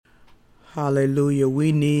Hallelujah.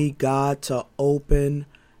 We need God to open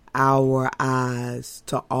our eyes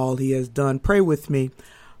to all he has done. Pray with me.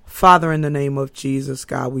 Father, in the name of Jesus,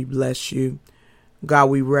 God, we bless you. God,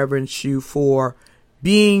 we reverence you for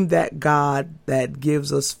being that God that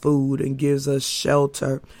gives us food and gives us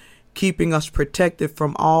shelter, keeping us protected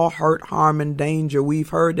from all hurt, harm, and danger. We've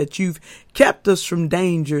heard that you've kept us from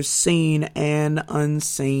danger seen and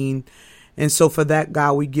unseen. And so for that,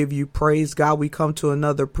 God, we give you praise. God, we come to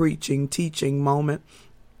another teaching moment.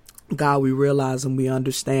 God, we realize and we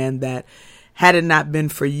understand that had it not been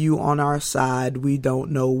for you on our side, we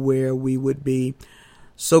don't know where we would be.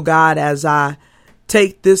 So God, as I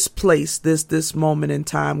take this place, this moment in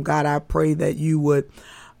time, God, I pray that you would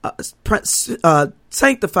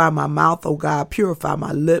sanctify my mouth, oh God, purify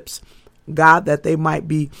my lips, God, that they might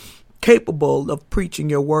be capable of preaching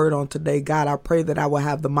your word on today. God, I pray that I will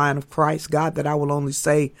have the mind of Christ, God, that I will only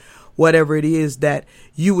say whatever it is that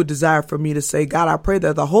you would desire for me to say. God, I pray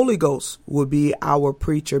that the Holy Ghost will be our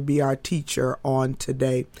preacher, be our teacher on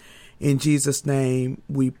today. In Jesus' name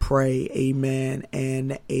we pray. Amen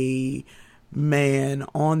and amen.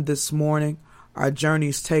 On this morning, our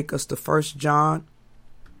journeys take us to 1 John,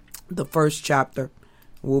 the first chapter.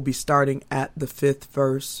 We'll be starting at the 5th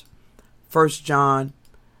verse. 1 John,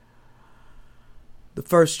 the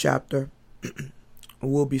first chapter.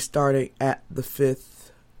 We'll be starting at the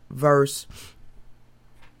 5th verse.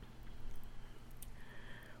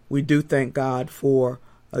 We do thank God for,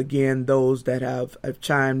 again, those that have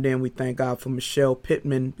chimed in. We thank God for Michelle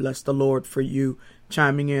Pittman. Bless the Lord for you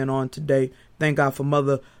chiming in on today. Thank God for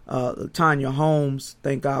Mother Tanya Holmes.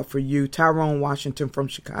 Thank God for you. Tyrone Washington from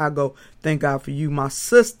Chicago. Thank God for you. My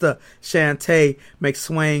sister Shantae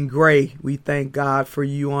McSwain Gray. We thank God for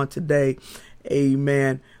you on today.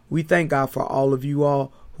 Amen. We thank God for all of you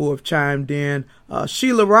all who have chimed in.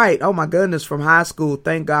 Sheila Wright, oh my goodness, from high school.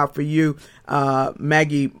 Thank God for you.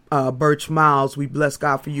 Maggie Birch Miles, we bless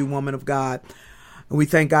God for you, woman of God. And we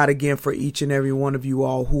thank God again for each and every one of you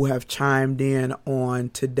all who have chimed in on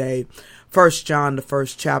today. 1 John, the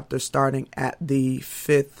first chapter, starting at the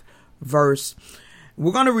 5th verse.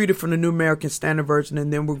 We're going to read it from the New American Standard Version,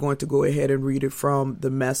 and then we're going to go ahead and read it from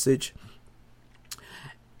the Message.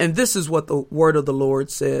 And this is what the word of the Lord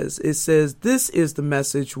says. It says, "This is the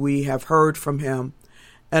message we have heard from him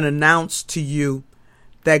and announced to you,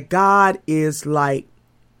 that God is light,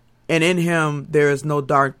 and in him there is no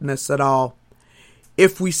darkness at all.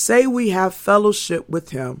 If we say we have fellowship with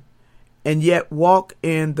him and yet walk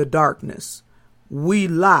in the darkness, we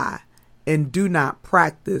lie and do not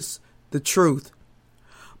practice the truth.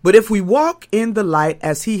 But if we walk in the light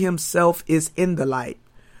as he himself is in the light,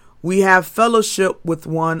 we have fellowship with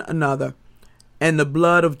one another, and the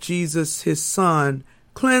blood of Jesus, his son,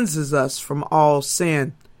 cleanses us from all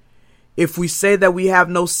sin. If we say that we have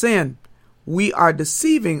no sin, we are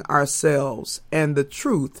deceiving ourselves, and the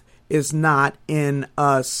truth is not in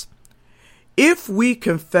us. If we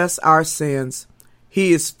confess our sins,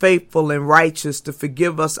 he is faithful and righteous to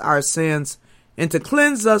forgive us our sins and to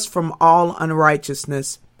cleanse us from all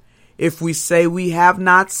unrighteousness. If we say we have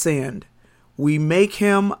not sinned, we make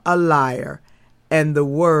him a liar, and the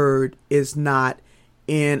word is not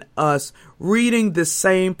in us." Reading the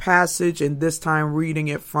same passage, and this time reading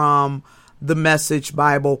it from the Message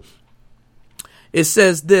Bible. It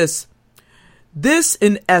says this: "This,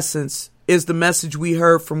 in essence, is the message we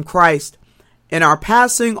heard from Christ and are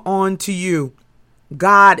passing on to you.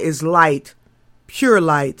 God is light, pure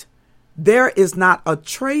light. There is not a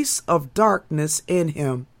trace of darkness in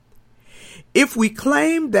him. If we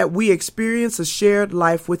claim that we experience a shared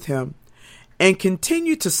life with him and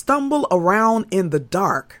continue to stumble around in the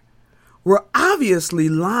dark, we're obviously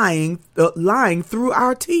lying through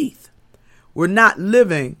our teeth. We're not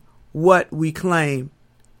living what we claim.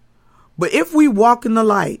 But if we walk in the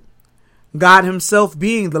light, God himself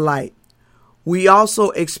being the light, we also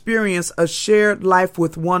experience a shared life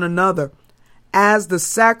with one another, as the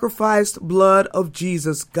sacrificed blood of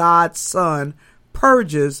Jesus, God's Son,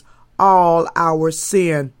 purges all our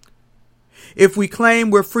sin. If we claim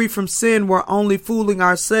we're free from sin, we're only fooling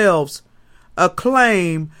ourselves, a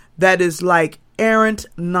claim that is like arrant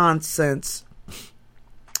nonsense.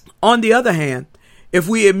 On the other hand, if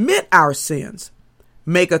we admit our sins,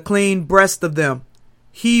 make a clean breast of them,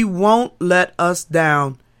 he won't let us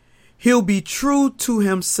down. He'll be true to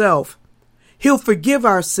himself. He'll forgive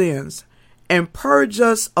our sins and purge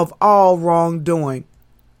us of all wrongdoing.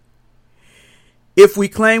 If we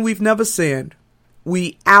claim we've never sinned,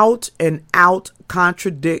 we out and out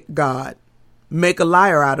contradict God, make a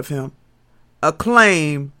liar out of him. A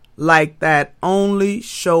claim like that only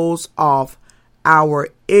shows off our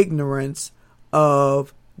ignorance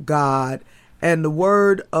of God. And the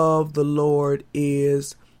word of the Lord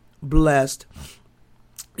is blessed.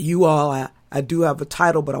 You all, I do have a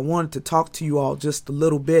title, but I wanted to talk to you all just a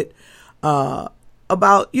little bit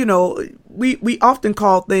about, we often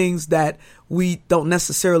call things that we don't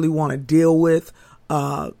necessarily want to deal with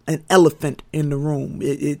an elephant in the room.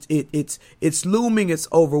 It's looming, it's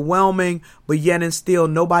overwhelming, but yet and still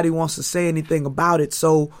nobody wants to say anything about it.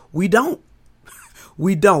 So we don't.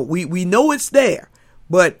 We know it's there,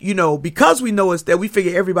 but because we know it's there, we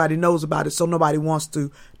figure everybody knows about it, so nobody wants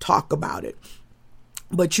to talk about it.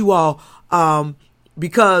 But you all,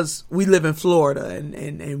 because we live in Florida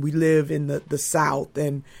and we live in the South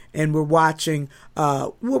and we're watching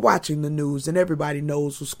the news and everybody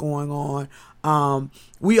knows what's going on.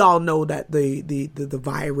 We all know that the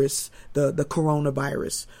virus, the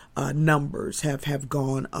coronavirus numbers have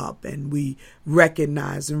gone up, and we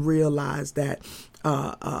recognize and realize that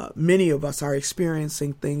many of us are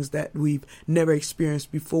experiencing things that we've never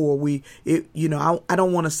experienced before. I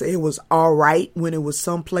don't want to say it was all right when it was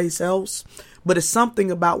someplace else, but it's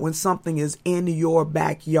something about when something is in your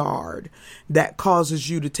backyard that causes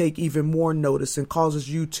you to take even more notice and causes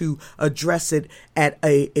you to address it at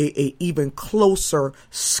a even closer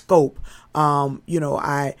scope.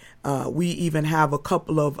 We even have a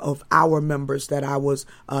couple of our members that I was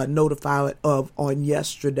notified of on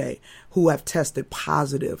yesterday who have tested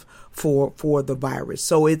positive for the virus.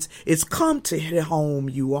 So it's come to hit home,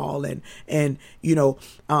 you all, and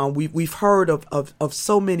we've heard of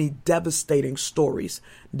so many devastating stories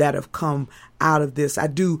that have come out of this.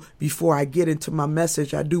 Before I get into my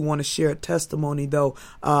message, I do want to share a testimony though.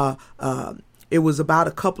 It was about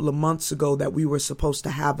a couple of months ago that we were supposed to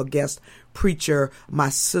have a guest preacher. My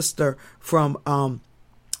sister from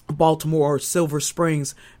Baltimore or Silver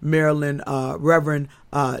Springs, Maryland, Reverend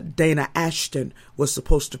Dana Ashton was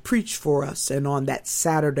supposed to preach for us. And on that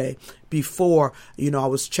Saturday before, I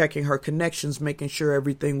was checking her connections, making sure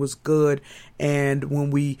everything was good. And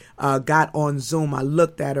when we got on Zoom, I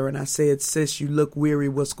looked at her and I said, "Sis, you look weary.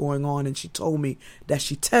 What's going on?" And she told me that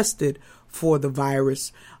she tested for the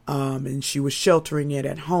virus. And she was sheltering it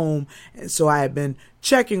at home. And so I had been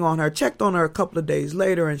checked on her a couple of days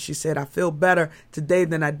later, and she said, "I feel better today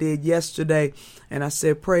than I did yesterday." And I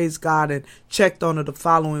said, "Praise God," and checked on her the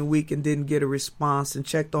following week and didn't get a response, and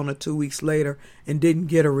checked on her 2 weeks later and didn't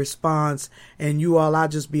get a response. And you all, I'll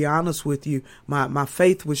just be honest with you. My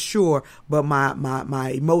faith was sure, but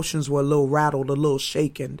my emotions were a little rattled, a little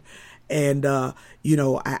shaken. And, I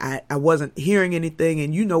wasn't hearing anything.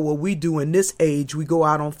 And what we do in this age, we go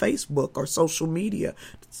out on Facebook or social media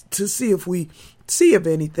to see if we see of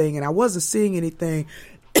anything. And I wasn't seeing anything.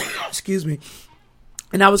 Excuse me.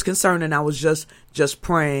 And I was concerned, and I was just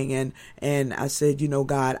praying. And I said,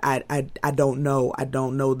 God, I don't know. I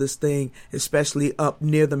don't know. This thing, especially up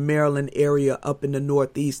near the Maryland area, up in the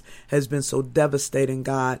Northeast, has been so devastating,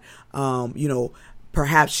 God.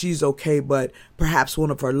 Perhaps she's okay, but perhaps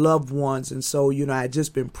one of her loved ones. And so, I had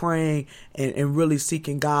just been praying and really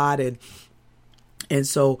seeking God. And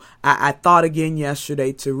so I thought again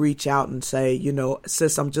yesterday to reach out and say,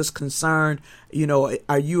 "Sis, I'm just concerned.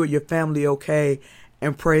 Are you or your family okay?"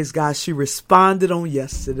 And praise God, she responded on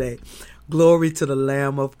yesterday. Glory to the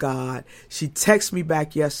Lamb of God. She texted me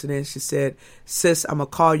back yesterday and she said, "Sis, I'm going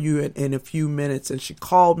to call you in a few minutes." And she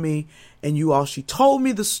called me, and she told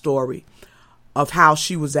me the story of how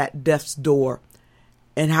she was at death's door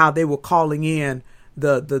and how they were calling in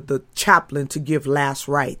the chaplain to give last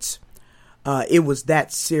rites. It was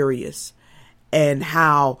that serious. And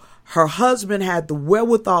how her husband had the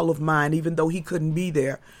wherewithal of mind, even though he couldn't be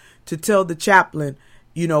there, to tell the chaplain,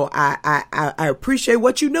 I appreciate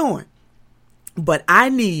what you're doing, but I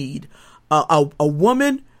need a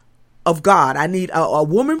woman of God. I need a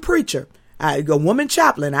woman preacher, a woman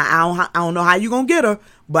chaplain. I don't know how you're going to get her,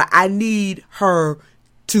 but I need her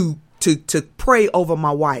to pray over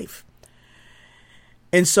my wife.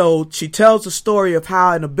 And so she tells the story of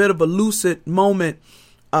how in a bit of a lucid moment,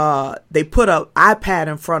 they put an iPad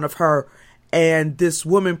in front of her, and this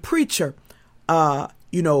woman preacher,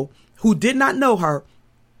 who did not know her,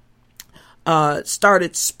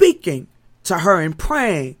 started speaking to her and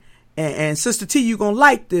praying. And Sister T, you're going to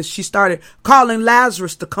like this. She started calling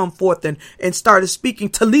Lazarus to come forth and started speaking,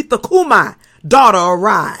 "Talitha Kumai, daughter,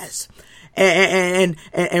 arise." And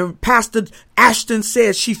Pastor Ashton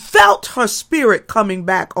says she felt her spirit coming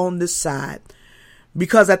back on this side,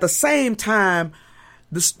 because at the same time,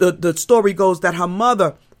 the story goes that her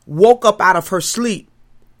mother woke up out of her sleep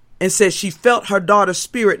and said she felt her daughter's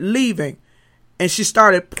spirit leaving. and she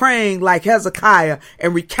started praying like Hezekiah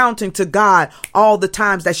and recounting to God all the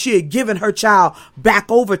times that she had given her child back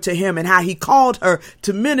over to him, and how he called her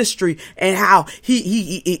to ministry, and how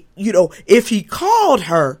he if he called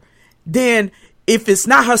her, then if it's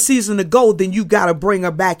not her season to go, then you got to bring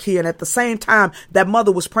her back here. And at the same time, that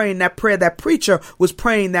mother was praying that prayer, that preacher was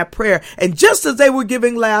praying that prayer. And just as they were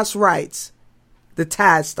giving last rites, the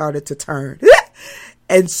tide started to turn.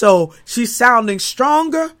 And so she's sounding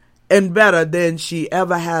stronger and better than she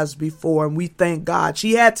ever has before. And we thank God.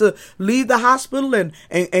 She had to leave the hospital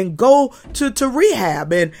and go to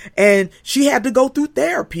rehab, and she had to go through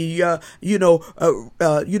therapy,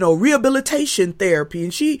 rehabilitation therapy.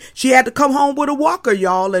 And she had to come home with a walker,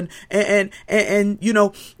 y'all. And there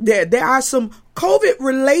are some COVID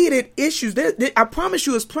related issues. I promise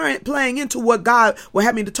you, it's playing into what God will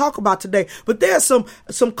have me to talk about today. But there's some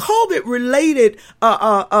COVID related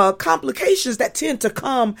complications that tend to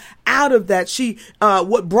come out of that.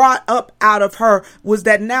 What brought up out of her was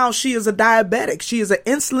that now she is a diabetic. She is an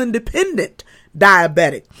insulin dependent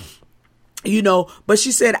diabetic. But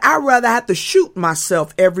she said, I'd rather have to shoot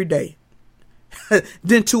myself every day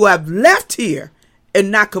than to have left here and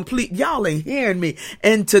not complete, y'all ain't hearing me,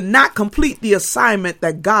 and to not complete the assignment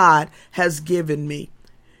that God has given me,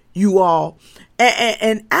 you all.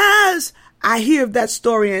 And as I hear of that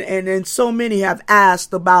story, and so many have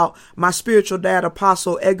asked about my spiritual dad,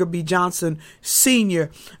 Apostle Edgar B. Johnson Sr.,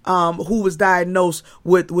 who was diagnosed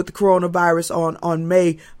with the coronavirus on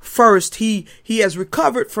May 1st. He has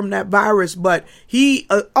recovered from that virus, but he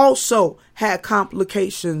also had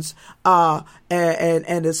complications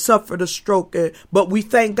and has suffered a stroke. But we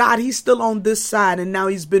thank God he's still on this side, and now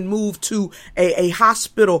he's been moved to a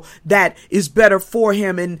hospital that is better for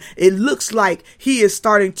him. And it looks like he is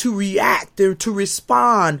starting to react and to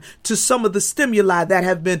respond to some of the stimuli that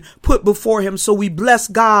have been put before him. So we bless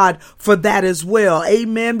God for that as well.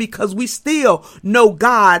 Amen. Because we still know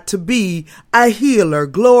God to be a healer.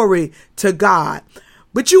 Glory to God.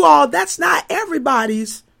 But you all, that's not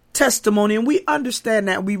everybody's testimony, and we understand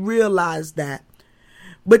that, we realize that.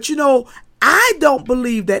 But I don't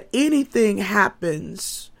believe that anything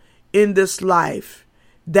happens in this life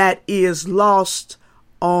that is lost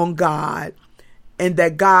on God and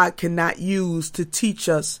that God cannot use to teach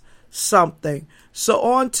us something. So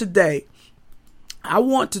on today, I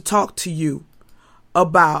want to talk to you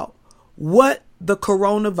about what the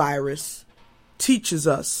coronavirus teaches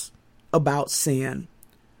us about sin.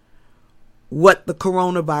 What the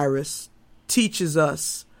coronavirus teaches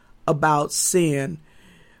us about sin.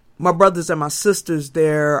 My brothers and my sisters,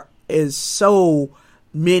 there is so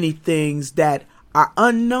many things that are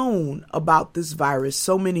unknown about this virus.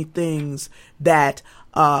 So many things that,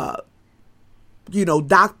 doctors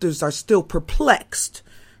are still perplexed.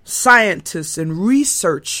 Scientists and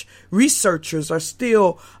researchers are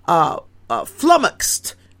still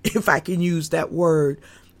flummoxed, if I can use that word,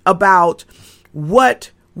 about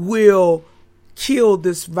what will kill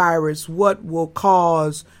this virus, what will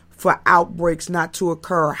cause for outbreaks not to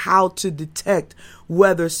occur, how to detect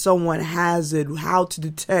whether someone has it, how to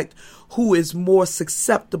detect who is more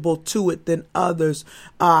susceptible to it than others,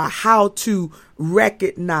 how to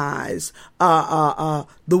recognize the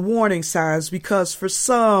warning signs, because for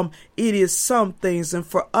some it is some things and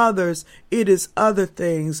for others it is other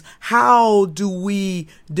things. How do we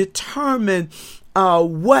determine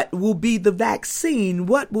what will be the vaccine?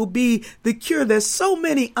 What will be the cure? There's so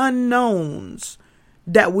many unknowns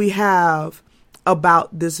that we have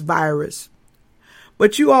about this virus.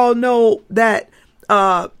 But you all know that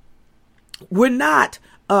we're not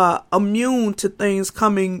immune to things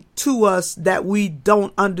coming to us that we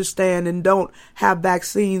don't understand and don't have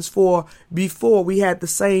vaccines for before. We had the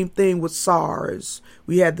same thing with SARS.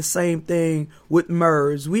 We had the same thing with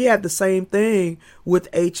MERS. We had the same thing with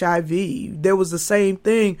HIV. There was the same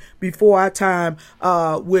thing before our time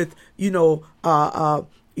with,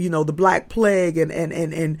 the Black Plague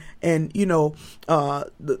and the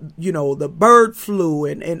bird flu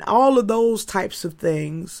and all of those types of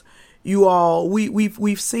things. You all,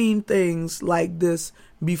 we've seen things like this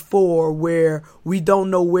before, where we don't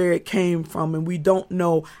know where it came from and we don't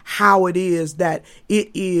know how it is that it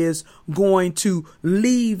is going to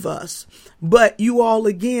leave us. But you all,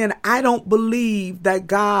 again, I don't believe that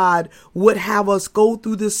God would have us go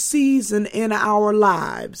through this season in our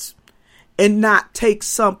lives and not take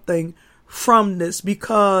something from this,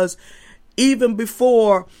 because even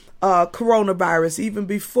before coronavirus, even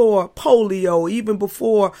before polio, even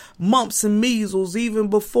before mumps and measles, even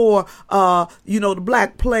before the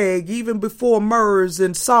Black Plague, even before MERS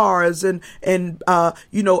and SARS and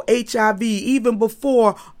HIV, even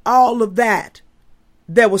before all of that,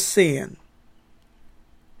 there was sin.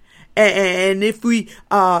 And if we,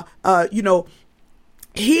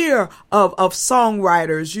 hear of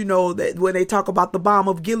songwriters, that when they talk about the balm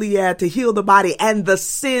of Gilead to heal the body and the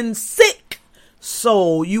sin sick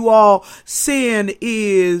soul, you all, sin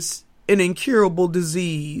is an incurable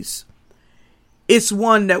disease. It's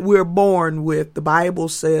one that we're born with. The Bible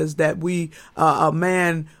says that a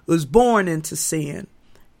man was born into sin,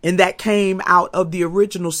 and that came out of the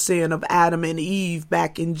original sin of Adam and Eve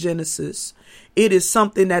back in Genesis. It is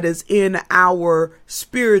something that is in our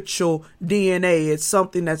spiritual DNA. It's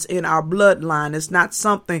something that's in our bloodline. It's not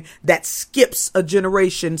something that skips a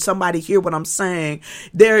generation. Somebody hear what I'm saying?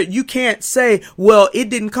 You can't say, well, it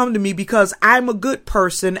didn't come to me because I'm a good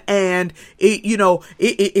person and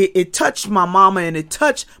it touched my mama and it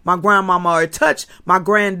touched my grandmama or it touched my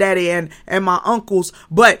granddaddy and my uncles,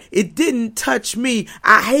 but it didn't touch me.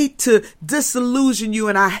 I hate to disillusion you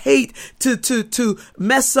and I hate to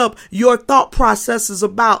mess up your thought processes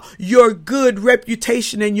about your good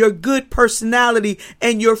reputation and your good personality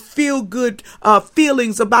and your feel good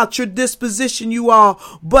feelings about your disposition, you all,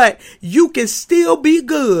 but you can still be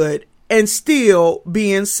good and still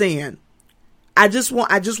be in sin. I just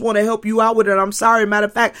want to help you out with it. I'm sorry. Matter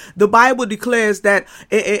of fact, the Bible declares that,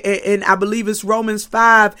 and I believe it's Romans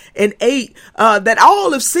 5:8, that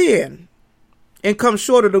all have sinned and come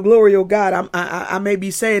short of the glory of God. I may be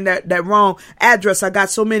saying that wrong address. I got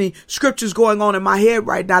so many scriptures going on in my head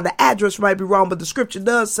right now. The address might be wrong, but the scripture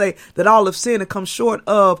does say that all have sinned and come short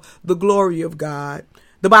of the glory of God.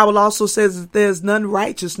 The Bible also says that there's none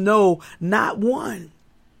righteous, no, not one.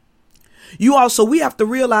 We have to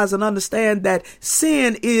realize and understand that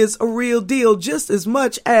sin is a real deal, just as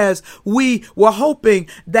much as we were hoping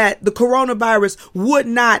that the coronavirus would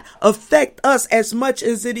not affect us as much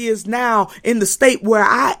as it is now in the state where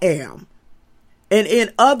I am. And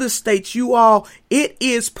in other states, you all, it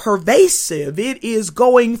is pervasive. It is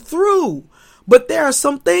going through. But there are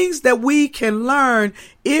some things that we can learn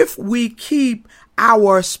if we keep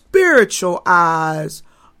our spiritual eyes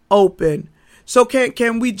open. So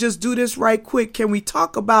can we just do this right quick? Can we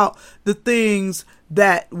talk about the things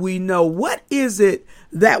that we know? What is it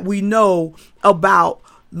that we know about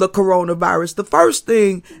the coronavirus? The first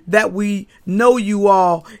thing that we know, you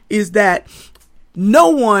all, is that no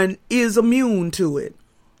one is immune to it.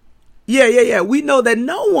 Yeah. We know that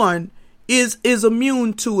no one is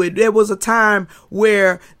immune to it. There was a time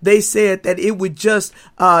where they said that it would just,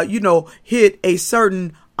 hit a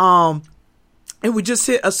certain, it would just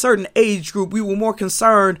hit a certain age group. We were more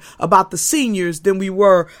concerned about the seniors than we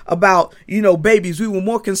were about, babies. We were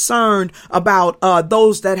more concerned about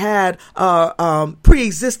those that had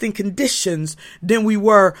pre-existing conditions than we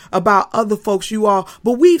were about other folks, you all.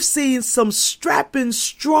 But we've seen some strapping,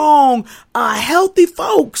 strong, healthy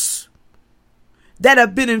folks that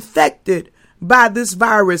have been infected by this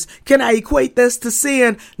virus. Can I equate this to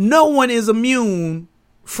sin? No one is immune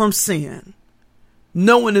from sin.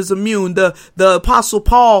 No one is immune. The Apostle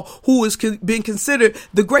Paul, who has been considered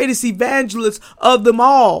the greatest evangelist of them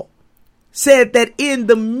all, said that in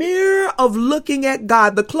the mirror of looking at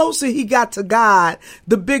God, the closer he got to God,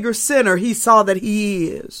 the bigger sinner he saw that he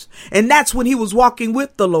is. And that's when he was walking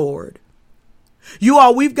with the Lord. You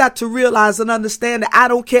all, we've got to realize and understand that I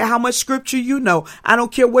don't care how much scripture you know. I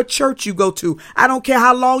don't care what church you go to. I don't care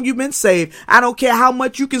how long you've been saved. I don't care how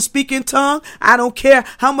much you can speak in tongue. I don't care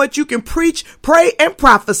how much you can preach, pray, and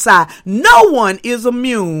prophesy. No one is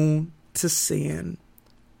immune to sin.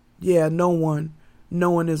 Yeah, no one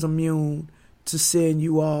is immune to sin,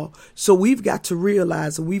 you all. So we've got to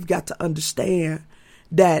realize and we've got to understand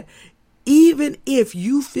that even if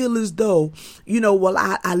you feel as though,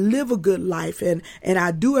 I live a good life and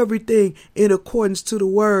I do everything in accordance to the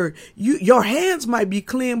word, your hands might be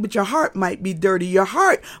clean, but your heart might be dirty. Your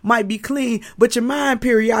heart might be clean, but your mind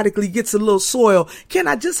periodically gets a little soil. Can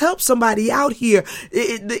I just help somebody out here?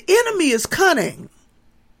 The enemy is cunning.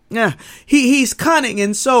 Yeah, he's cunning.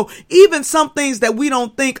 And so even some things that we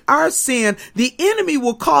don't think are sin, the enemy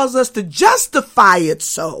will cause us to justify it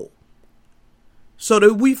so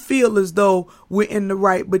that we feel as though we're in the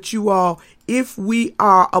right. But you all, if we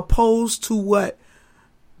are opposed to what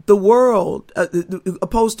the world,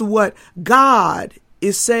 opposed to what God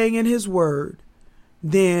is saying in his word,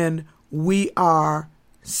 then we are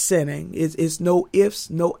sinning. It's no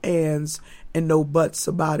ifs, no ands, and no buts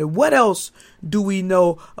about it. What else do we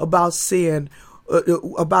know about sin,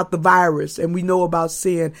 about the virus? And we know about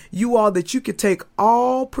sin, you all, that you could take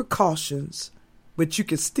all precautions, but you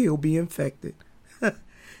could still be infected.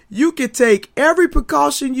 You can take every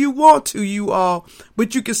precaution you want to, you all,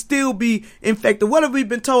 but you can still be infected. What have we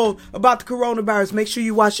been told about the coronavirus? Make sure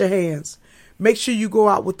you wash your hands. make sure you go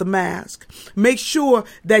out with the mask. Make sure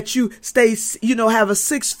that you stay, have a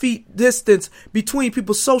 6 feet distance between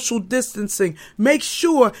people, social distancing. Make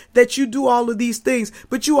sure that you do all of these things.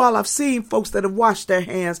 But I've seen folks that have washed their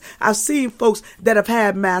hands. I've seen folks that have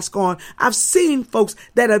had masks on. I've seen folks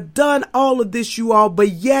that have done all of this, but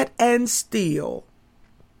yet and still,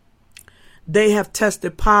 they have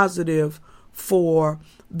tested positive for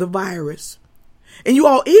the virus. And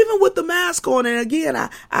even with the mask on, and again,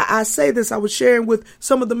 I say this, I was sharing with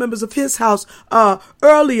some of the members of his house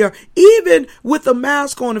earlier, even with the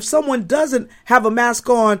mask on, if someone doesn't have a mask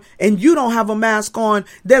on and you don't have a mask on,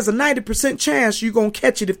 there's a 90% chance you're going to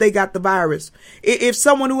catch it if they got the virus. If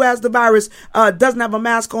someone who has the virus doesn't have a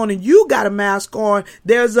mask on and you got a mask on,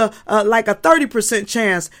 there's like a 30%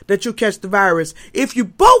 chance that you'll catch the virus. If you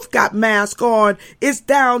both got mask on, it's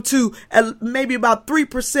down to maybe about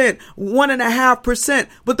 3%, 1.5%.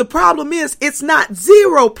 But the problem is it's not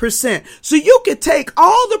 0%. So you could take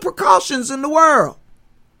all the precautions in the world,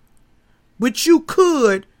 but you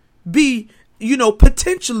could be,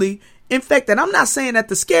 potentially infected. I'm not saying that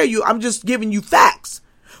to scare you. I'm just giving you facts.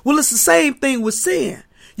 Well, it's the same thing with sin.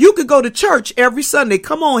 You could go to church every Sunday.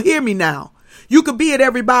 Come on, hear me now. You could be at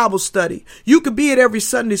every Bible study. You could be at every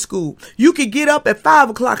Sunday school. You could get up at 5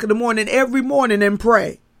 o'clock in the morning every morning and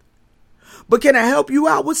pray. But can I help you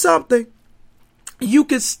out with something? You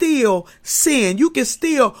can still sin. You can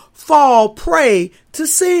still fall prey to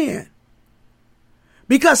sin.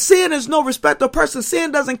 Because sin is no respecter of person.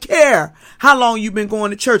 Sin doesn't care how long you've been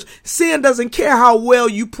going to church. Sin doesn't care how well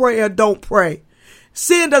you pray or don't pray.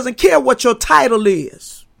 Sin doesn't care what your title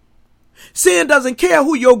is. Sin doesn't care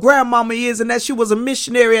who your grandmama is and that she was a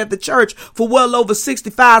missionary at the church for well over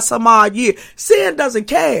 65 some odd years. Sin doesn't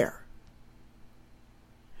care.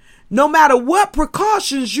 No matter what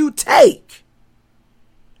precautions you take,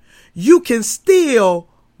 you can still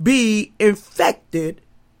be infected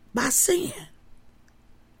by sin.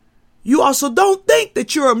 You also don't think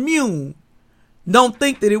that you're immune. Don't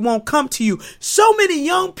think that it won't come to you. So many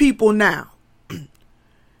young people now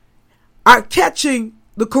are catching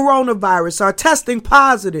the coronavirus, are testing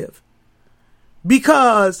positive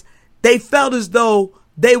because they felt as though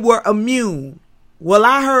they were immune. Well,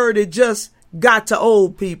 I heard it just got to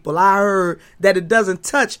old people. I heard that it doesn't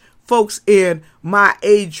touch folks in my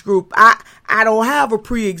age group. I don't have a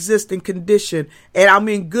pre-existing condition and I'm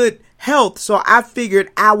in good health, so I figured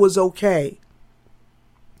I was okay.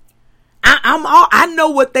 I know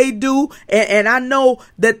what they do, and I know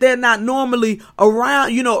that they're not normally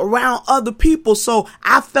around other people, so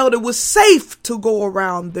I felt it was safe to go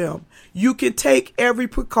around them. You can take every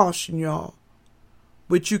precaution, y'all,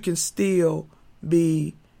 but you can still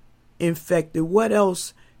be infected. What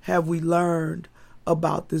else have we learned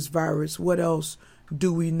about this virus? What else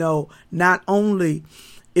do we know? Not only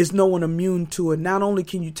is no one immune to it, not only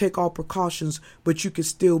can you take all precautions, but you can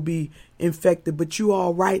still be infected. But you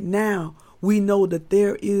all right now, we know that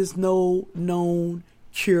there is no known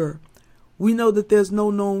cure. We know that there's no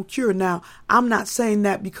known cure. Now, I'm not saying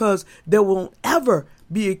that because there won't ever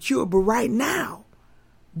be a cure, but right now,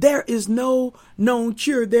 there is no known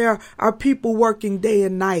cure. There are people working day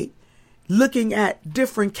and night, looking at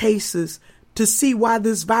different cases to see why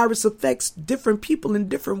this virus affects different people in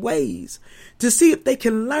different ways, to see if they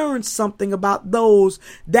can learn something about those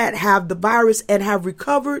that have the virus and have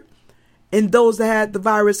recovered and those that had the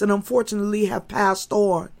virus and unfortunately have passed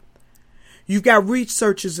on. You've got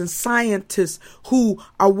researchers and scientists who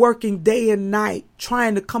are working day and night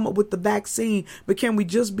trying to come up with the vaccine. But can we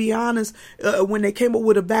just be honest? When they came up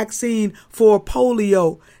with a vaccine for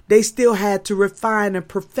polio, they still had to refine and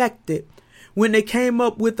perfect it. When they came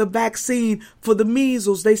up with a vaccine for the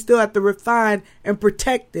measles, they still have to refine and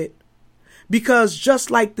protect it. Because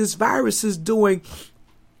just like this virus is doing,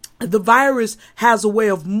 the virus has a way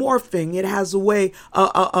of morphing. It has a way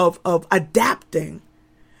of adapting.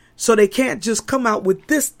 So they can't just come out with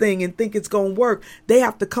this thing and think it's going to work. They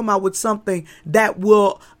have to come out with something that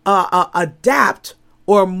will adapt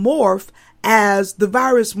or morph as the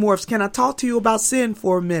virus morphs. Can I talk to you about sin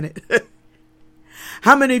for a minute?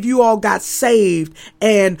 How many of you all got saved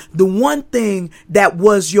and the one thing that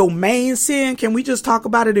was your main sin, can we just talk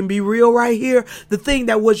about it and be real right here? The thing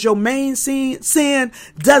that was your main sin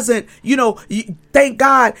doesn't, thank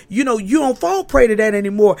God, you don't fall prey to that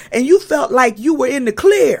anymore. And you felt like you were in the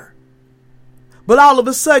clear. But all of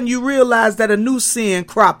a sudden you realize that a new sin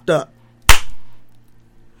cropped up.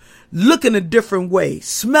 Looking a different way,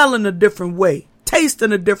 smelling a different way,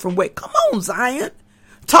 tasting a different way. Come on, Zion.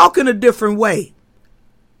 Talking a different way.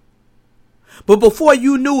 But before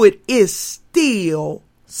you knew it, it's still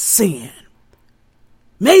sin.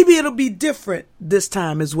 Maybe it'll be different this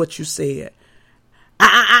time is what you said.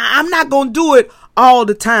 I'm not going to do it all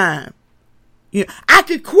the time. You know, I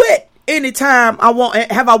could quit anytime I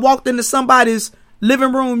want. Have I walked into somebody's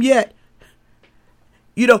living room yet?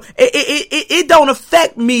 You know, it don't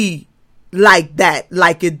affect me like that,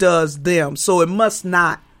 like it does them. So it must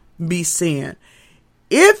not be sin.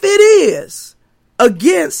 If it is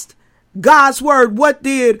against God's word, what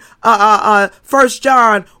did 1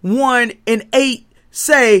 John 1:8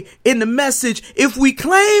 say in the Message? If we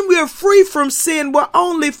claim we're free from sin, we're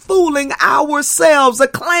only fooling ourselves. A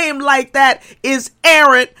claim like that is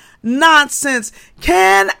errant nonsense.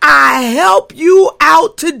 Can I help you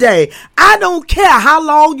out today? I don't care how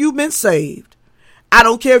long you've been saved. I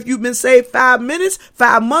don't care if you've been saved 5 minutes,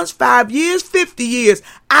 5 months, 5 years, 50 years.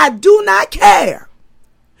 I do not care.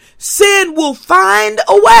 Sin will find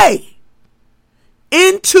a way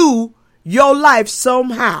into your life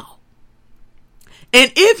somehow.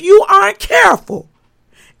 And if you aren't careful,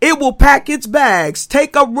 it will pack its bags,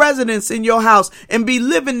 take up residence in your house, and be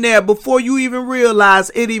living there before you even realize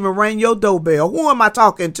it even rang your doorbell. Who am I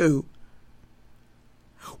talking to?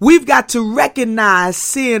 We've got to recognize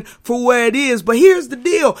sin for where it is. But here's the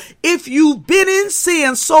deal. If you've been in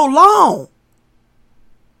sin so long,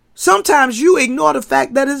 sometimes you ignore the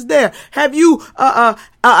fact that it's there. Have you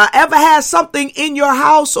ever had something in your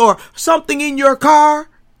house or something in your car,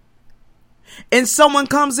 and someone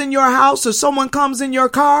comes in your house or someone comes in your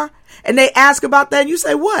car and they ask about that and you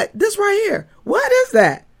say, what? This right here. What is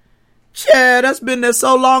that? Yeah, that's been there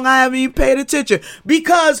so long I haven't even paid attention.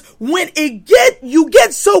 Because when you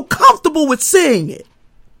get so comfortable with seeing it.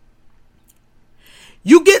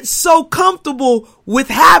 You get so comfortable with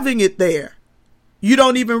having it there. You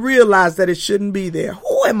don't even realize that it shouldn't be there.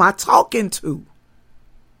 Who am I talking to?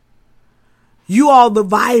 You all, the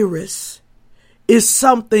virus is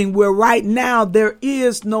something where right now there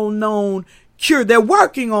is no known cure. They're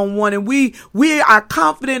working on one, and we are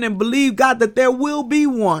confident and believe, God, that there will be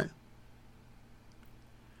one.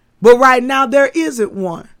 But right now there isn't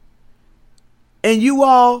one. And you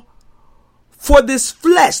all, for this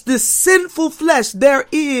flesh, this sinful flesh, there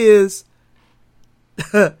is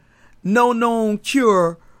no known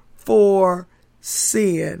cure for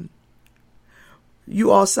sin.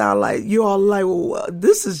 You all like, well,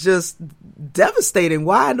 this is just devastating.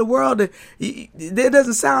 Why in the world? There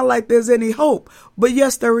doesn't sound like there's any hope. But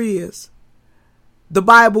yes, there is. The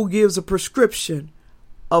Bible gives a prescription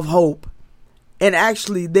of hope. And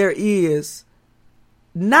actually, there is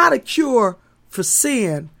not a cure for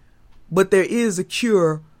sin, but there is a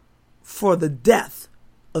cure for the death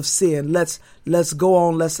of sin. Let's go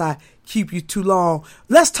on, lest I keep you too long.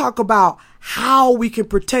 Let's talk about how we can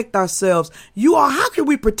protect ourselves. You all, how can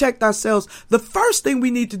we protect ourselves? The first thing we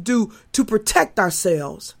need to do to protect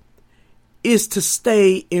ourselves is to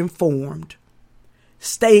stay informed.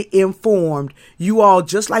 Stay informed. You all,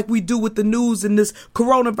 just like we do with the news and this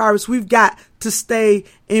coronavirus, we've got to stay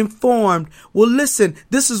informed. Well, listen,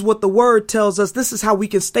 this is what the word tells us. This is how we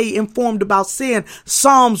can stay informed about sin.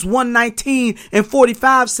 Psalms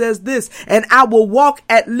 119:45 says this, and I will walk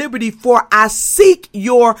at liberty, for I seek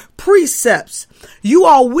your precepts. You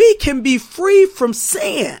all, we can be free from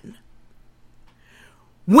sin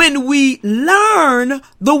when we learn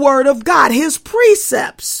the word of God, his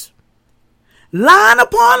precepts. Line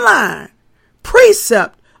upon line,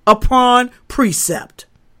 precept upon precept.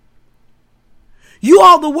 You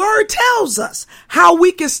all, the word tells us how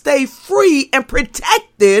we can stay free and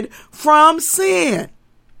protected from sin.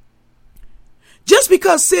 Just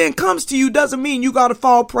because sin comes to you doesn't mean you got to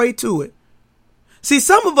fall prey to it. See,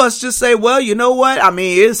 some of us just say, well, you know what? I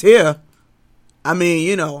mean, it's here. I mean,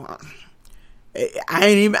 you know, I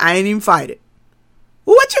ain't even fight it.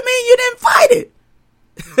 Well, what you mean you didn't fight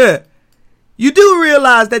it? You do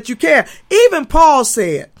realize that you can. Even Paul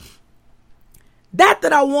said,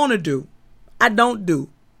 that I want to do, I don't do.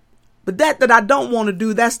 But that I don't want to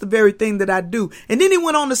do, that's the very thing that I do. And then he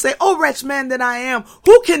went on to say, oh, wretched man that I am,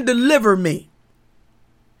 who can deliver me?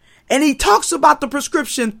 And he talks about the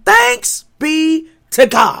prescription, thanks be to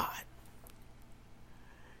God.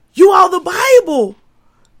 You all, the Bible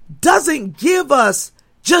doesn't give us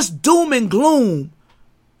just doom and gloom,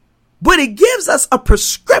 but it gives us a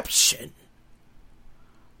prescription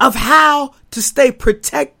of how to stay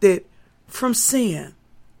protected from sin.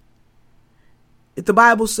 If the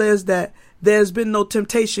Bible says that there's been no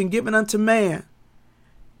temptation given unto man,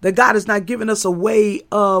 that God has not given us a way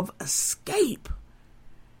of escape,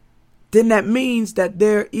 then that means that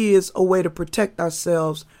there is a way to protect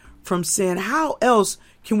ourselves from sin. How else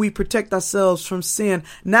can we protect ourselves from sin?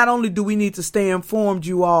 Not only do we need to stay informed,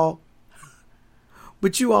 you all,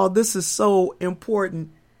 but you all, this is so important.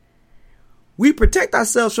 We protect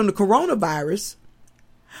ourselves from the coronavirus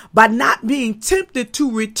by not being tempted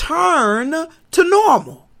to return to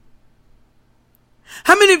normal.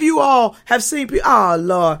 How many of you all have seen people? Oh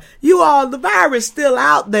Lord, the virus still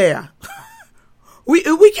out there.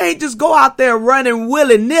 We can't just go out there running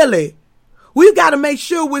willy-nilly. We've got to make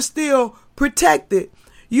sure we're still protected.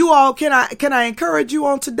 You all, can I encourage you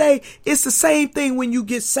on today? It's the same thing when you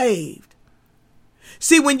get saved.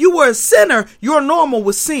 See, when you were a sinner, your normal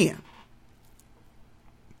was sin.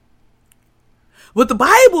 What the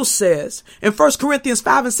Bible says in 1 Corinthians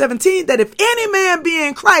 5:17, that if any man be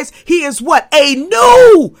in Christ, he is what? A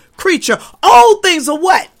new creature. Old things are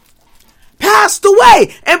what? Passed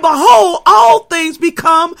away. And behold, all things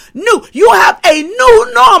become new. You have a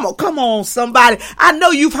new normal. Come on, somebody. I know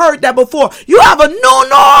you've heard that before. You have a new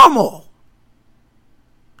normal.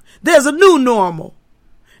 There's a new normal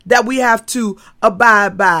that we have to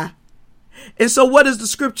abide by. And so what does the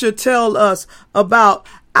scripture tell us about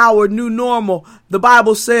our new normal? The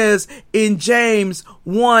Bible says in James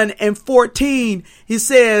 1:14, he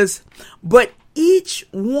says, but each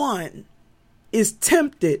one is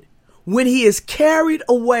tempted when he is carried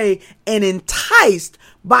away and enticed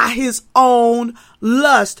by his own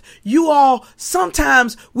lust. You all,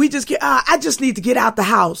 sometimes we just get, I just need to get out the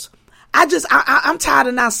house. I'm tired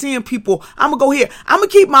of not seeing people. I'm going to go here. I'm going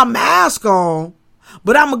to keep my mask on,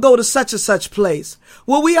 but I'm going to go to such and such place.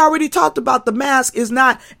 Well, we already talked about the mask is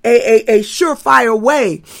not a surefire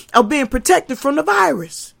way of being protected from the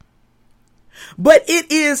virus. But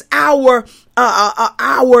it is our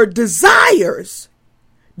desires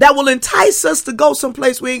that will entice us to go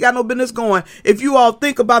someplace we ain't got no business going. If you all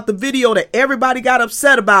think about the video that everybody got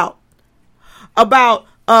upset about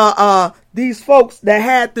these folks that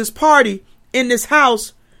had this party in this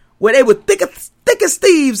house where they were thick as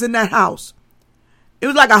thieves in that house. It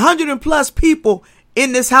was like 100+ people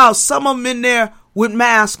in this house. Some of them in there with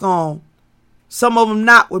masks on. Some of them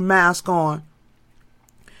not with masks on.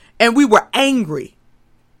 And we were angry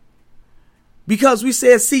because we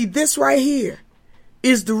said, see, this right here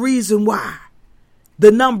is the reason why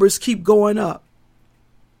the numbers keep going up.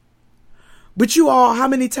 But you all, how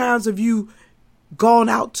many times have you gone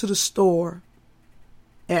out to the store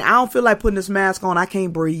and I don't feel like putting this mask on, I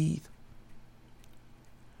can't breathe?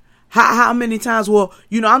 How many times? Well,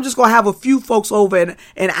 I'm just going to have a few folks over and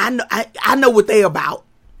I know what they about.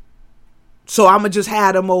 So I'm going to just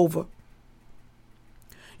have them over.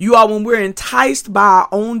 You all, when we're enticed by our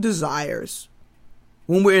own desires,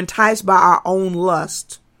 when we're enticed by our own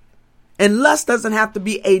lust, and lust doesn't have to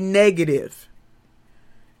be a negative.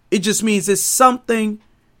 It just means it's something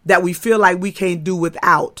that we feel like we can't do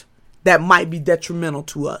without that might be detrimental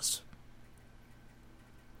to us.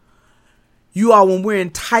 You all, when we're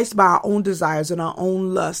enticed by our own desires and our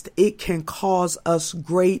own lust, it can cause us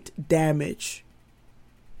great damage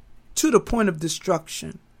to the point of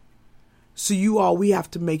destruction. So you all, we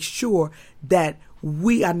have to make sure that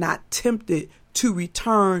we are not tempted to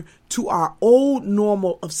return to our old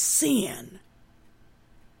normal of sin.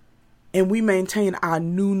 And we maintain our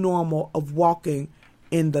new normal of walking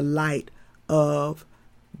in the light of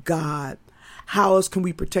God. How else can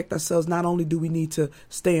we protect ourselves? Not only do we need to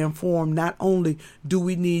stay informed, not only do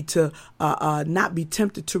we need to not be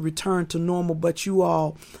tempted to return to normal, but you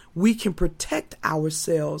all, we can protect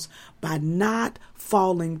ourselves by not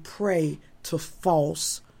falling prey to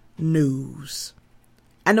false news.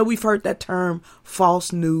 I know we've heard that term,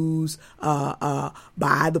 false news,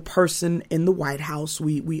 by the person in the White House.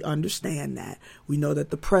 We understand that. We know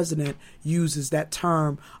that the president uses that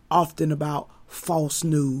term often about false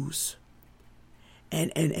news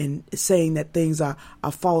and saying that things are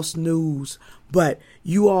false news. But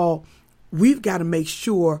you all, we've got to make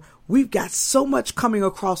sure we've got so much coming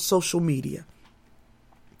across social media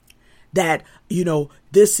that,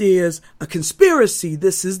 this is a conspiracy.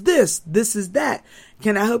 This is this. This is that.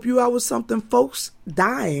 Can I help you out with something? Folks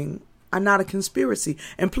dying are not a conspiracy.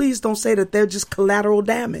 And please don't say that they're just collateral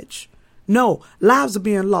damage. No, lives are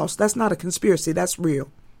being lost. That's not a conspiracy. That's real.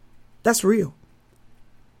 That's real.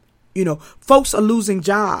 Folks are losing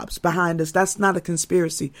jobs behind us. That's not a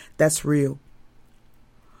conspiracy. That's real.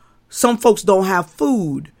 Some folks don't have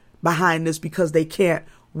food behind us because they can't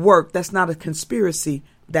work. That's not a conspiracy.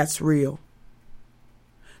 That's real.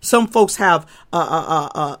 Some folks have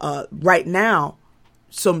right now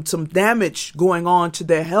some damage going on to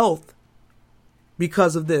their health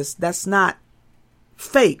because of this. That's not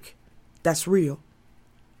fake. That's real.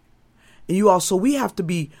 And you also, we have to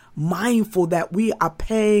be mindful that we are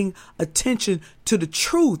paying attention to the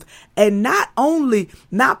truth, and not only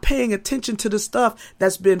not paying attention to the stuff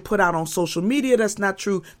that's been put out on social media that's not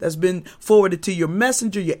true, that's been forwarded to your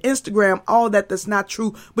messenger, your Instagram, all that's not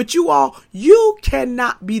true. But you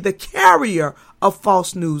cannot be the carrier of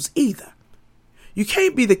false news either. You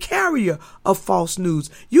can't be the carrier of false news.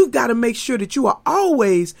 You've got to make sure that you are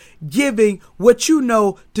always giving what you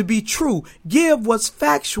know to be true. Give what's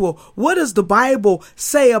factual. What does the Bible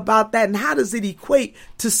say about that? And how does it equate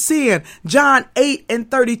to sin? John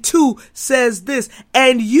 8:32 says this,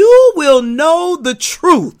 and you will know the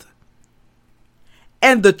truth,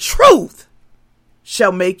 and the truth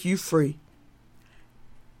shall make you free.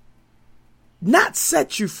 Not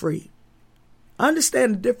set you free.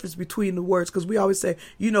 Understand the difference between the words, because we always say,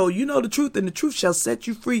 you know the truth, and the truth shall set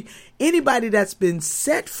you free. Anybody that's been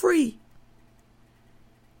set free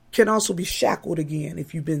can also be shackled again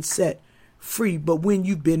if you've been set free. But when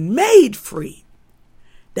you've been made free,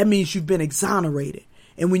 that means you've been exonerated.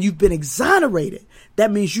 And when you've been exonerated, that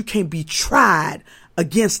means you can't be tried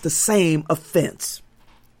against the same offense.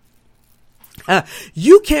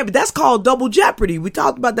 You can't. That's called double jeopardy. We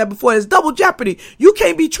talked about that before. It's double jeopardy. You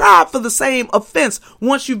can't be tried for the same offense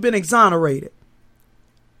once you've been exonerated,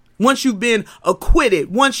 once you've been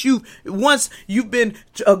acquitted, once you've been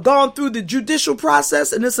gone through the judicial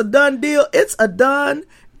process, and it's a done deal. It's a done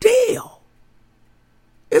deal.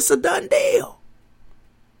 It's a done deal.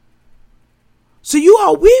 So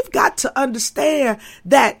we've got to understand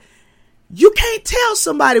that you can't tell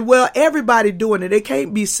somebody, well, everybody doing it, they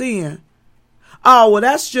can't be sin. Oh, well,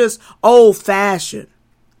 that's just old fashioned.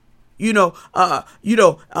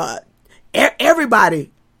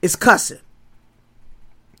 Everybody is cussing.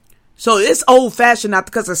 So it's old fashioned not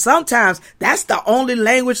to cuss. And sometimes that's the only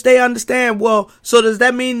language they understand. Well, so does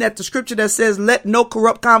that mean that the scripture that says, let no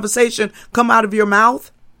corrupt conversation come out of your mouth?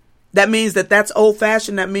 That means that's old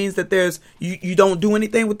fashioned. That means that you don't do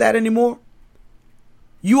anything with that anymore.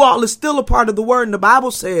 You all is still a part of the word. And the Bible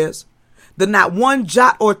says that not one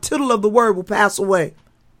jot or tittle of the word will pass away.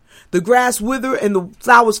 The grass wither and the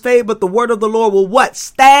flowers fade, but the word of the Lord will what?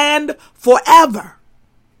 Stand forever.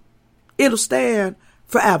 It'll stand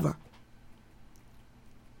forever.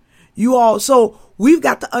 So we've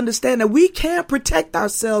got to understand that we can't protect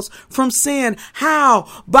ourselves from sin.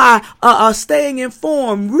 How? By staying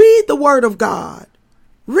informed. Read the word of God.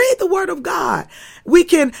 Read the word of God. We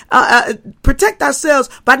can protect ourselves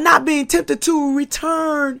by not being tempted to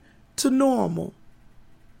return to normal,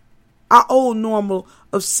 our old normal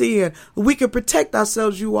of sin. We can protect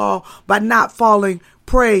ourselves, you all, by not falling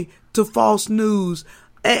prey to false news.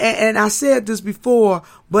 And I said this before,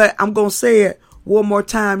 but I'm going to say it one more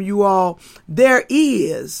time, you all. There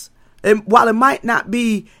is, and while it might not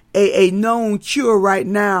be a known cure right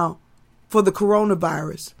now for the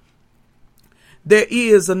coronavirus, there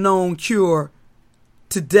is a known cure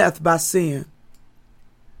to death by sin.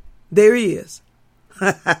 There is.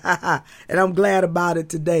 And I'm glad about it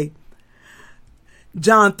today.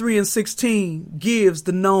 John 3:16 gives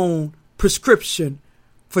the known prescription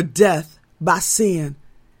for death by sin.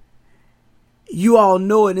 You all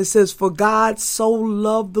know it. It says, for God so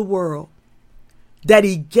loved the world that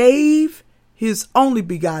he gave his only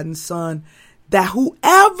begotten son, that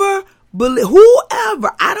whoever,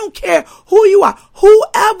 I don't care who you are,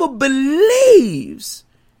 whoever believes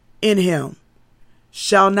in him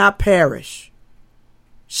shall not perish,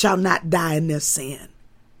 shall not die in their sin,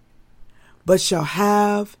 but shall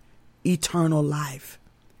have eternal life.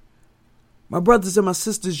 My brothers and my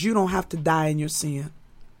sisters, you don't have to die in your sin.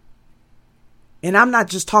 And I'm not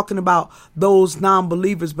just talking about those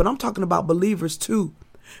non-believers, but I'm talking about believers too.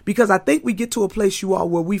 Because I think we get to a place, you all,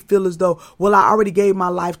 where we feel as though, well, I already gave my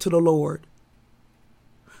life to the Lord,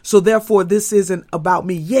 so therefore this isn't about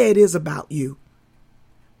me. Yeah, it is about you.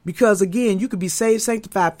 Because again, you could be saved,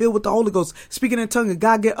 sanctified, filled with the Holy Ghost, speaking in tongues, and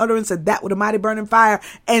God get utterance and that with a mighty burning fire,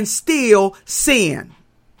 and still sin.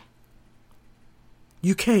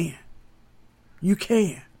 You can. You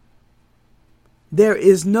can. There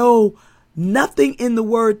is nothing in the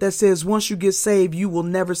word that says once you get saved, you will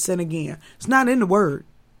never sin again. It's not in the word.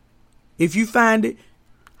 If you find it,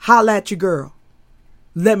 holla at your girl.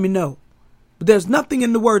 Let me know. But there's nothing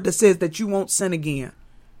in the word that says that you won't sin again.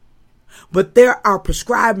 But there are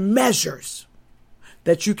prescribed measures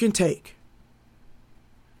that you can take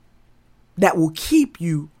that will keep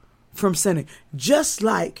you from sinning. Just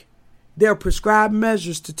like there are prescribed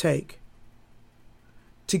measures to take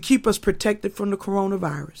to keep us protected from the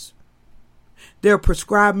coronavirus. There are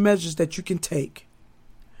prescribed measures that you can take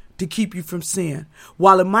to keep you from sin.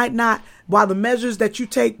 While the measures that you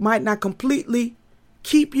take might not completely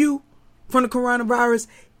keep you from the coronavirus,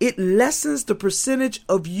 it lessens the percentage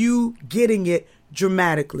of you getting it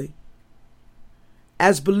dramatically.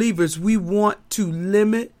 As believers, we want to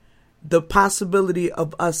limit the possibility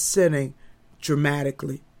of us sinning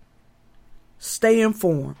dramatically. Stay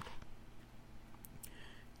informed.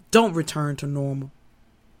 Don't return to normal.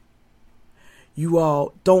 You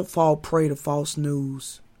all don't fall prey to false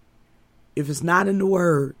news. If it's not in the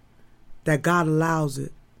word that God allows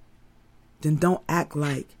it, then don't act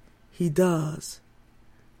like he does.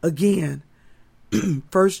 Again,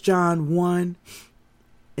 1 John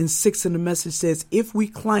 1:6 in the Message says, if we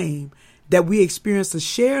claim that we experience a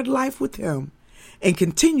shared life with him and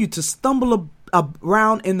continue to stumble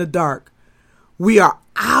around in the dark, we are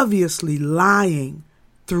obviously lying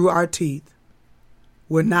through our teeth.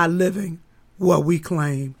 We're not living what we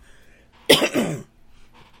claim.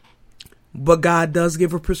 But God does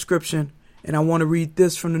give a prescription, and I want to read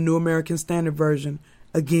this from the New American Standard Version.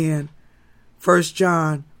 Again, 1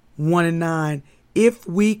 John 1:9. If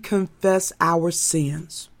we confess our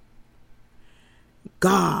sins,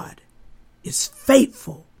 God is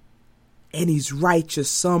faithful and he's righteous.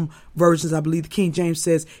 Some versions, I believe the King James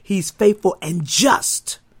says, he's faithful and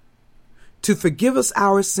just to forgive us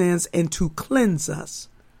our sins and to cleanse us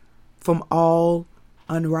from all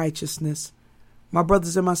unrighteousness. My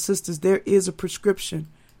brothers and my sisters, there is a prescription.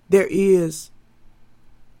 There is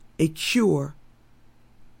a cure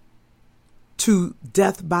to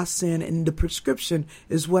death by sin, and the prescription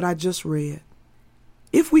is what I just read.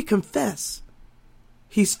 If we confess,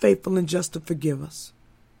 he's faithful and just to forgive us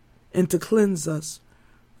and to cleanse us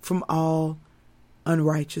from all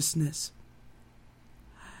unrighteousness.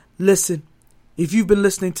 Listen, if you've been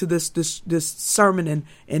listening to this sermon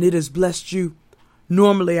and it has blessed you,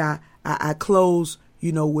 normally I close,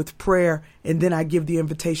 with prayer, and then I give the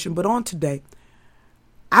invitation. But on today,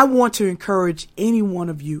 I want to encourage any one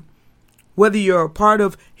of you, whether you're a part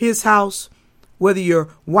of his house, whether you're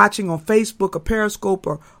watching on Facebook or Periscope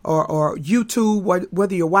or YouTube,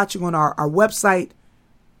 whether you're watching on our website.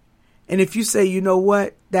 And if you say, you know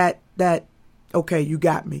what, that okay, you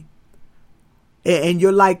got me. And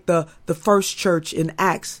you're like the first church in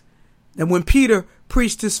Acts. And when Peter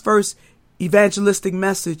preached his first evangelistic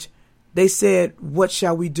message, they said, what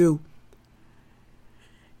shall we do?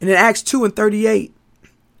 And in Acts 2:38,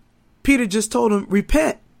 Peter just told them,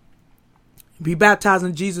 repent, be baptized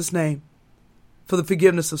in Jesus' name for the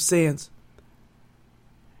forgiveness of sins.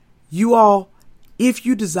 You all, if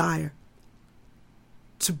you desire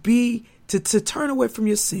to turn away from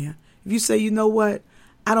your sin, if you say, you know what,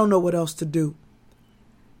 I don't know what else to do,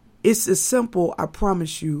 it's as simple, I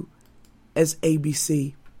promise you, as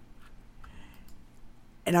ABC.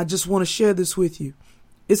 And I just want to share this with you.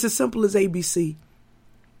 It's as simple as ABC.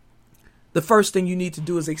 The first thing you need to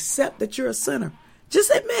do is accept that you're a sinner.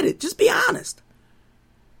 Just admit it. Just be honest.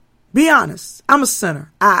 Be honest. I'm a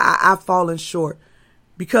sinner. I've fallen short.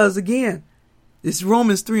 Because again, it's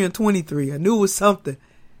Romans 3:23. I knew it was something.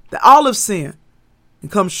 That all have sinned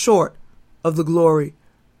and come short of the glory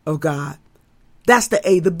of God. That's the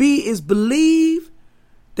A. The B is believe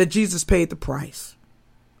that Jesus paid the price.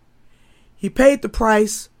 He paid the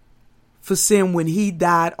price for sin when he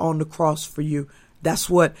died on the cross for you. That's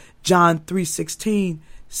what John 3:16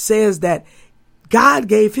 says, that God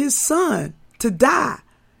gave his son to die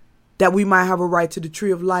that we might have a right to the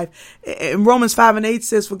tree of life. And Romans 5:8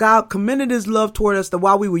 says, for God commended his love toward us that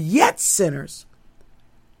while we were yet sinners,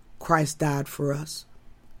 Christ died for us.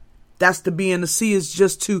 That's the B. And the C is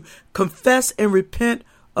just to confess and repent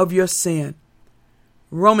of your sin.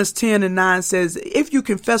 Romans 10:9 says, if you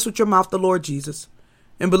confess with your mouth the Lord Jesus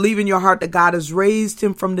and believe in your heart that God has raised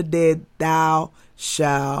him from the dead, thou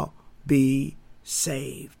shalt be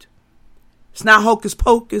saved. It's not hocus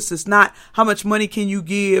pocus. It's not how much money can you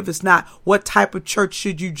give. It's not what type of church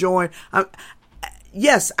should you join.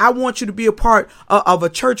 Yes, I want you to be a part of a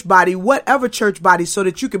church body, whatever church body, so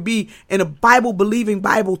that you can be in a Bible believing,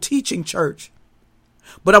 Bible teaching church.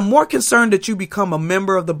 But I'm more concerned that you become a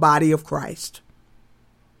member of the body of Christ.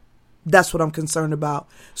 That's what I'm concerned about.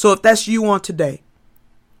 So if that's you on today,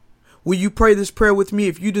 will you pray this prayer with me?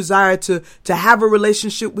 If you desire to have a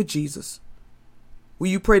relationship with Jesus, will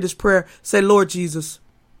you pray this prayer? Say, Lord Jesus,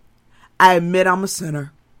 I admit I'm a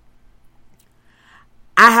sinner.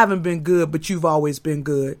 I haven't been good, but you've always been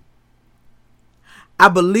good. I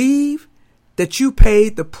believe that you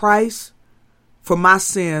paid the price for my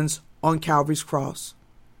sins on Calvary's cross.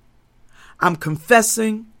 I'm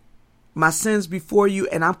confessing my sins before you,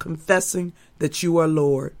 and I'm confessing that you are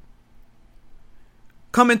Lord.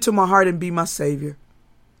 Come into my heart and be my Savior.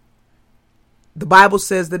 The Bible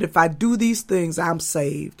says that if I do these things, I'm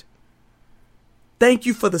saved. Thank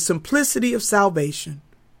you for the simplicity of salvation.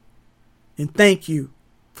 And thank you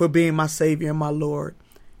for being my Savior and my Lord.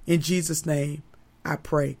 In Jesus' name, I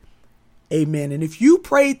pray. Amen. And if you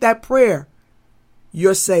prayed that prayer,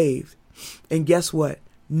 you're saved. And guess what?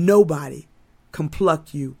 Nobody can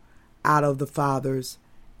pluck you out of the Father's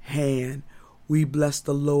hand. We bless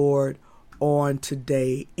the Lord on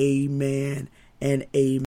today. Amen and amen.